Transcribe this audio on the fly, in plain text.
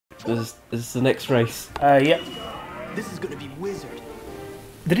This is the next race. Yep. This is gonna be wizard.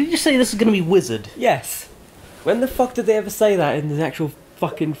 Did you say this is gonna be Wizard? Yes. When the fuck did they ever say that in the actual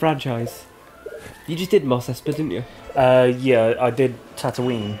fucking franchise? You just did Mos Espa, didn't you? Yeah, I did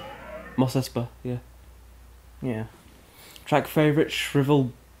Tatooine. Mos Espa, yeah. Yeah. Track favourite,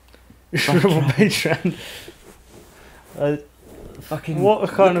 Shrivel. Shrivel Patron. Fucking. What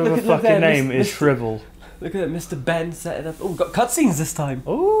kind of a look fucking there, name is Mr. Shrivel? Look at that, Mr. Ben setting up. Oh, we've got cutscenes this time.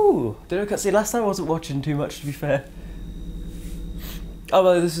 Ooh. Don't know cutscene. Last time I wasn't watching too much, to be fair. Oh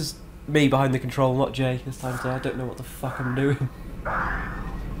well, this is me behind the control, not Jay this time, so I don't know what the fuck I'm doing.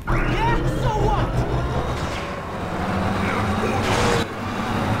 Yeah, so what?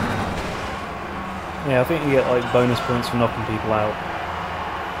 Yeah, I think you get like bonus points for knocking people out.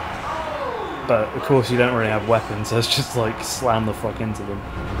 But of course you don't really have weapons, so it's just like slam the fuck into them.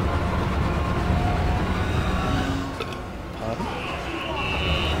 Pardon?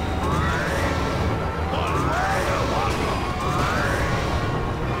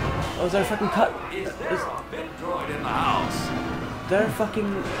 Oh, is there a fucking cut? Is there a bit droid in the house? Is there a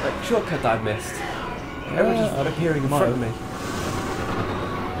fucking like shortcut that I missed? Everyone's just appearing in front of me.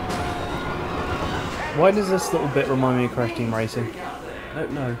 Why does this little bit remind me of Crash Team Racing? I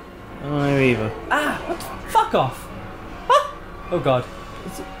don't know. I don't know either. Ah! What the fuck off! Ah! Oh god.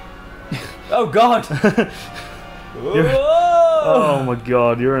 Oh god! You're- Oh my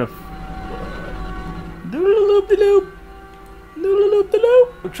god, you're in a... Doodle-loop-de-loop!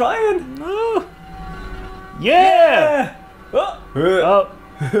 Doodle-loop-de-loop! I'm trying! No! Yeah! Oh! Oh!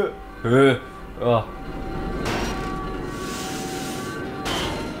 Oh.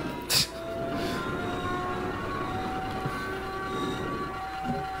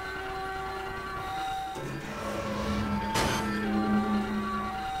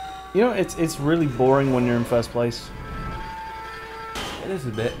 You know, it's really boring when you're in first place. It is a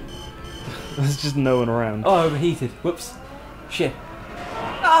bit. There's just no one around. Oh, I overheated. Whoops. Shit.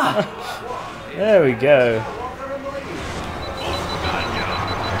 Ah! There we go.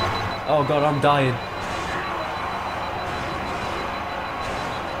 Oh god, I'm dying.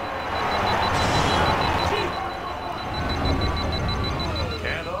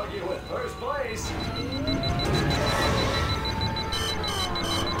 Can't argue with first place.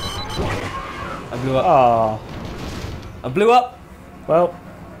 I blew up. Ah, I blew up! well,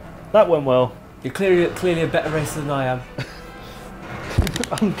 that went well. You're clearly a better racer than I am.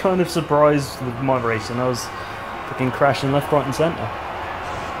 I'm kind of surprised with my racing. I was fucking crashing left, right, and centre.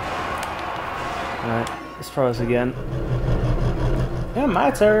 Alright, let's try this again. Yeah, my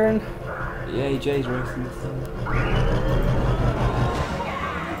turn. Yeah, Jay's racing this time.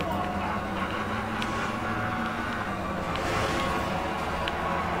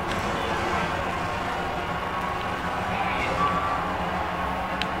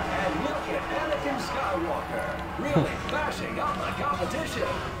 And look at Anakin Skywalker, really bashing up the competition.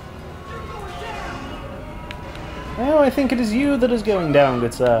 Oh, I think it is you that is going down,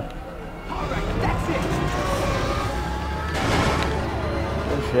 good sir. All right, that's it.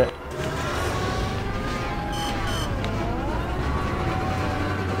 Oh shit.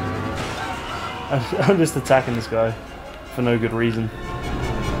 I'm just attacking this guy for no good reason.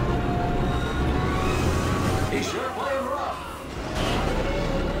 He's sure playing rough.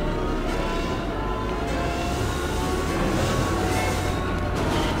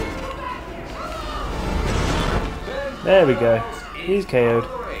 There we go. He's KO'd.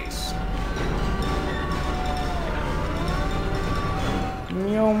 Race.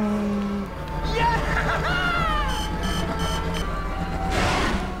 Meow.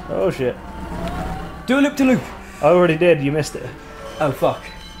 Oh shit. Do a loop to loop! I already did, you missed it. Oh fuck.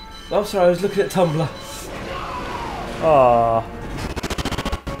 I'm sorry, I was looking at Tumblr. Ah.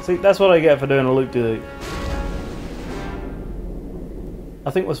 See, that's what I get for doing a loop-de-loop.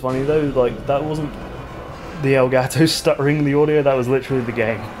 I think what's funny though, like, that wasn't the Elgato stuttering the audio, that was literally the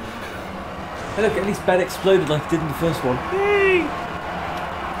game. Hey look, at least Ben exploded like he did in the first one. Yay!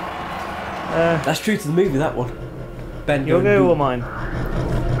 That's true to the movie, that one. Ben You'll going go or boom. mine.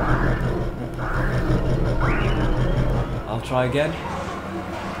 I'll try again.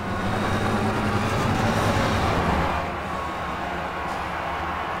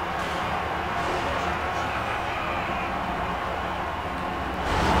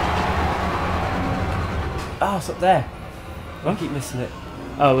 Oh, it's up there. I keep missing it.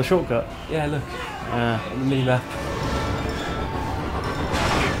 Oh, the shortcut. Yeah, look. On the mini map.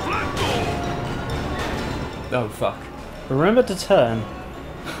 Oh, fuck. Remember to turn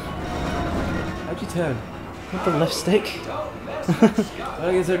How'd you turn? with the left stick. I think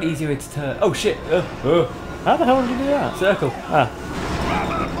there's an easy way to turn. Oh, shit. How the hell did you do that? Circle. Ah.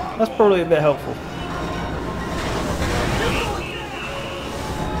 That's probably a bit helpful.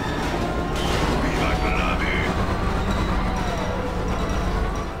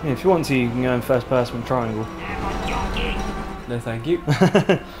 Yeah, if you want to, you can go in first person with triangle. No, thank you.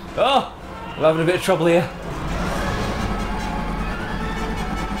 Oh, I'm having a bit of trouble here.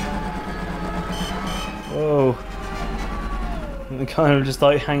 Whoa. They're kind of just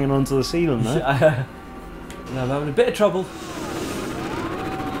like hanging onto the ceiling there. No, I'm having a bit of trouble.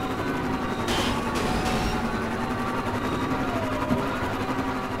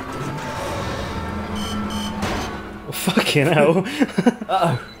 Oh, fucking hell.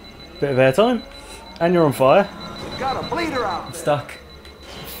 Uh-oh. Bit of airtime. And you're on fire. Got a bleeder out I'm there. stuck.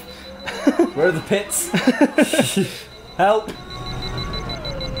 Where are the pits? Help!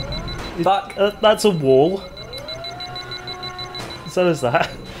 Fuck. That's a wall. So is that.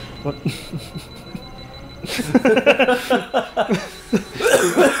 What?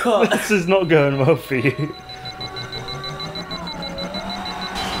 This is not going well for you.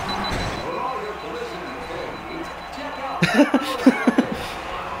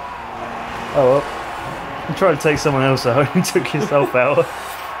 Oh well. You tried to take someone else out and took yourself out.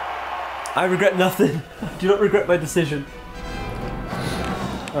 I regret nothing. Do not regret my decision.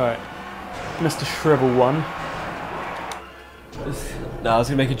 Alright. Mr. Shrivel 1. No, I was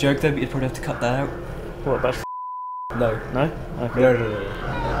gonna make a joke then, but you'd probably have to cut that out. What about No. No? Okay. No.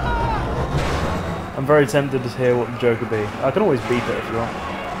 I'm very tempted to hear what the joke would be. I can always beep it if you want.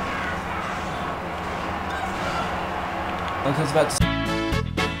 I was about to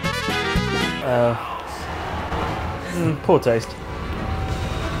Poor taste.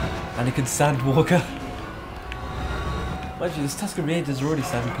 Anakin Sandwalker. Mind you, this Tusken Raiders are already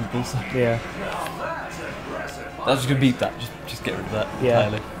 7 people, so Yeah. I was just gonna beep that. Just get rid of that Yeah.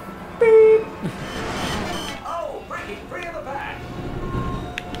 entirely. Oh, breaking free of the pack.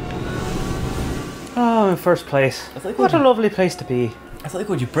 Oh, in first place. I thought What a lovely place to be. I thought they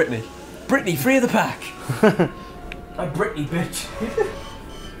called you Brittany. Brittany, free of the pack! I'm Brittany, bitch.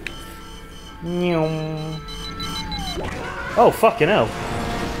 Oh, fucking hell.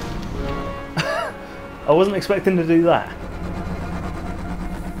 I wasn't expecting to do that.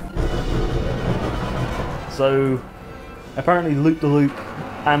 So, apparently loop-the-loop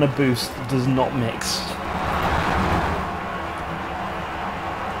and a boost does not mix.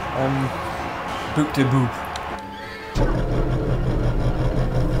 Boop to boop.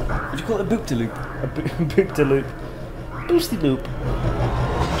 Would you call it a boop to loop? A boop-to-loop. Boosty-loop.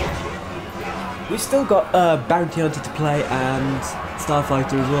 We've still got Bounty Hunter to play and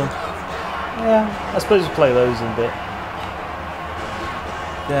Starfighter as well. Yeah, I suppose we'll play those in a bit.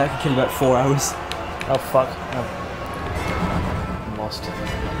 Yeah, I can kill about 4 hours. Oh, fuck. Oh. I'm lost.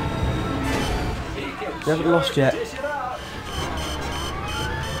 You haven't lost yet.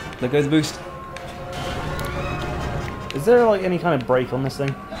 There goes the boost. Is there like any kind of break on this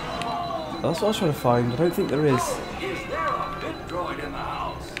thing? That's what I was trying to find. I don't think there is. Is there a bit droid in the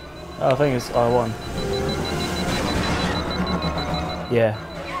house? Oh, I think it's R1. Yeah.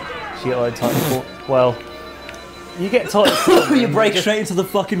 So you get like tight. Well, you get tight. You break straight into the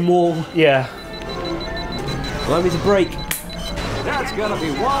fucking wall. Yeah. Allow me to break. That's gonna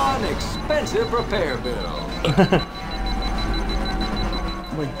be one expensive repair bill.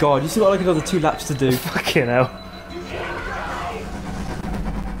 Oh my god, you still got like another 2 laps to do. Fucking hell.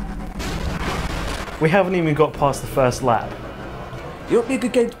 We haven't even got past the first lap. You know what would be a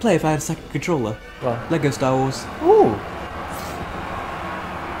good game to play if I had a second controller? Well, Lego Star Wars. ooh.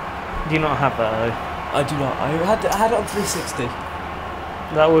 Do you not have that though? I do not. I had it on 360.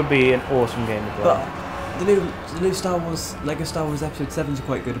 That would be an awesome game to play. But the new Star Wars, Lego Star Wars Episode 7s are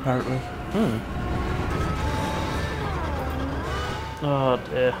quite good apparently. Oh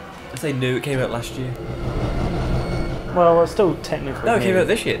dear. I say new, it came out last year. Well, it's still technically. No, it came new. out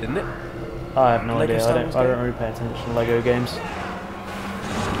this year, didn't it? I have no Lego idea. Star I Wars don't game? really pay attention to Lego games.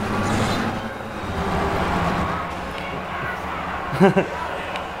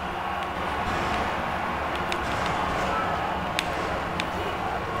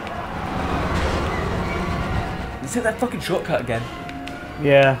 You took that fucking shortcut again.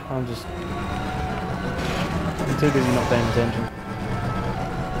 Yeah, I'm too busy not paying attention.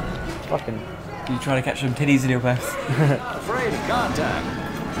 Fucking. You trying to catch some titties in your mouth. Afraid of contact.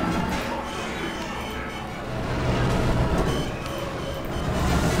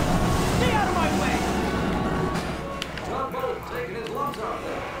 Stay out of my way! Tugboat taking his lumps out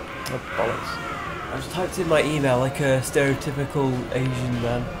there. Oh, bollocks. I just typed in my email like a stereotypical Asian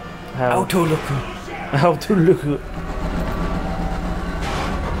man. How? Auto looker. How to look at.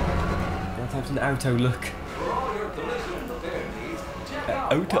 I typed in auto look. For all your collision repair needs, check out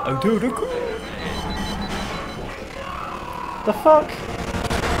The fuck?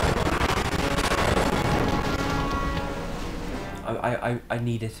 I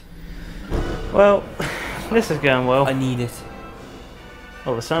need it. Well, this is going well. I need it.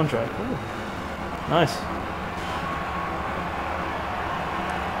 Oh, the soundtrack. Ooh. Nice.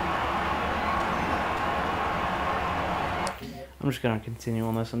 I'm just gonna continue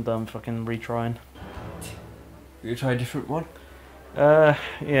on this and done fucking retrying. You try a different one? Yeah,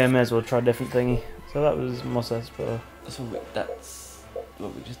 may as well try a different thingy. So that was Mos Espa. That's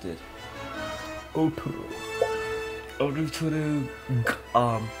what we just did.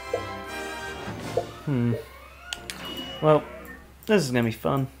 Well, this is gonna be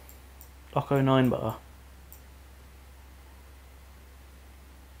fun. Occo 9 bar.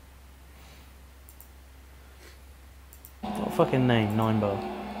 What a fucking name, 9 bar.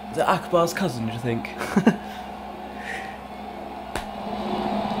 Is it Akbar's cousin, do you think?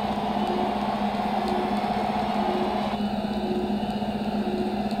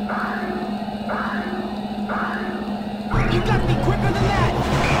 You got me quicker than that!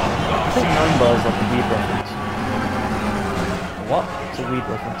 I think 9 bar is like a weed reference. What? It's a weed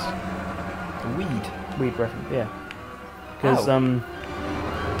reference. Weed. Weed reference, yeah.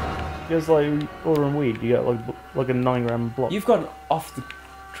 Because like ordering weed, you get like a 9-gram block. You've gone off the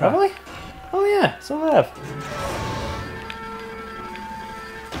track. Have I? Oh yeah, so I have.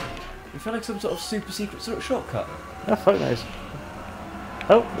 You feel like some sort of super secret sort of shortcut. Oh fuck knows.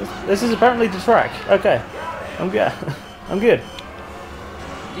 Oh, this is apparently the track. Okay, I'm good. I'm good.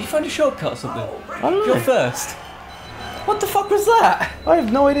 Did you find a shortcut or something? I don't know. You're first. What the fuck was that? I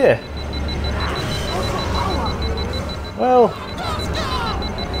have no idea. Well.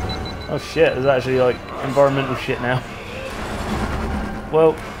 Oh shit, there's actually like environmental shit now.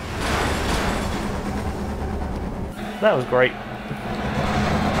 Well. That was great.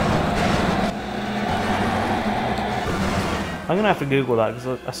 I'm gonna have to Google that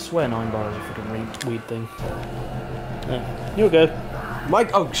because I swear 9 bar is a freaking weed thing. Yeah. You'll go.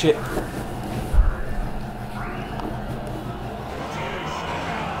 Mike, oh shit.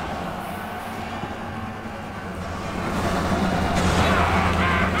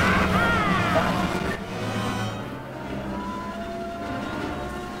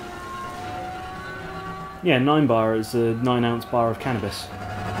 Yeah, 9 bar is a 9-ounce bar of cannabis.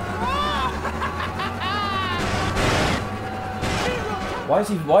 Why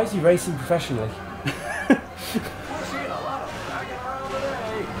is he racing professionally?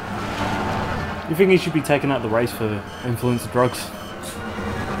 You think he should be taken out of the race for influence of drugs?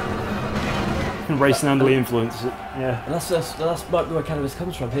 Racing under the influence, yeah. And that's might be where cannabis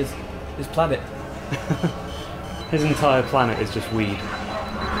comes from. His planet. His entire planet is just weed.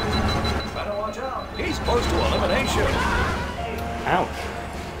 Better watch out. He's close to elimination. Ouch.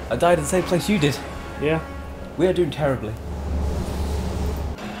 I died in the same place you did. Yeah. We are doing terribly.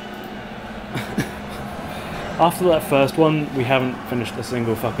 After that first one, we haven't finished a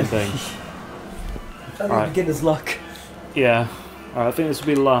single fucking thing. Only beginner's luck. Yeah. Alright, I think this will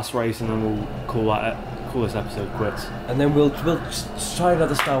be the last race and then we'll call this episode quits. And then we'll just try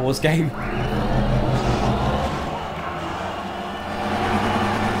another Star Wars game.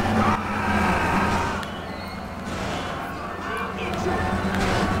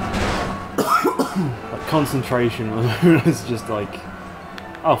 Like concentration was just like,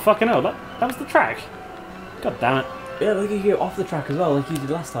 oh fucking hell, that was the track. God damn it. Yeah, look, you can go off the track as well, like you did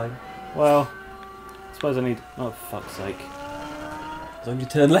last time. Well, I suppose I need. Oh fuck's sake. As long as you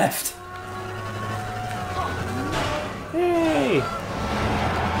turn left. Yay!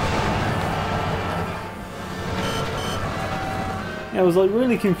 Yeah, I was like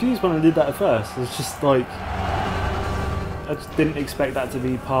really confused when I did that at first. It was just like I just didn't expect that to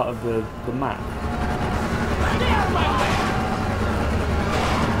be part of the map.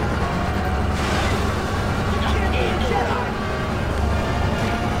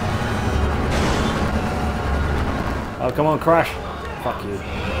 Oh come on, crash! Fuck you.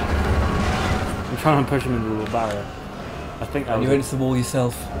 I'm trying to push him into the little barrier. I think that And was you went into the wall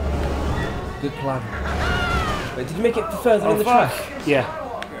yourself. Good plan. Wait, did you make it further in the fuck. track? Yeah.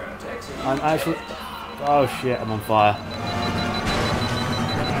 I'm actually. Oh shit! I'm on fire.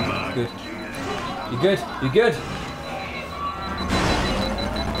 Good. You're good. You're good.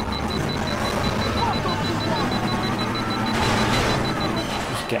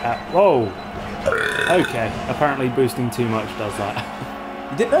 Just get out. Whoa. Okay. Apparently, boosting too much does that.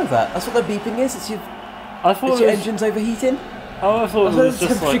 You didn't know that? That's what the beeping is. It's your I thought your engine's overheating. Oh, I thought it was the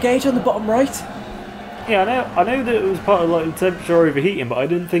just temperature like. gauge on the bottom right. Yeah, I know that it was part of like the temperature overheating, but I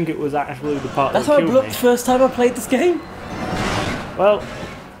didn't think it was actually the part That's that how I killed blew up me. the first time I played this game. Well,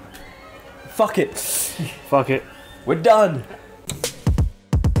 fuck it. Fuck it. We're done.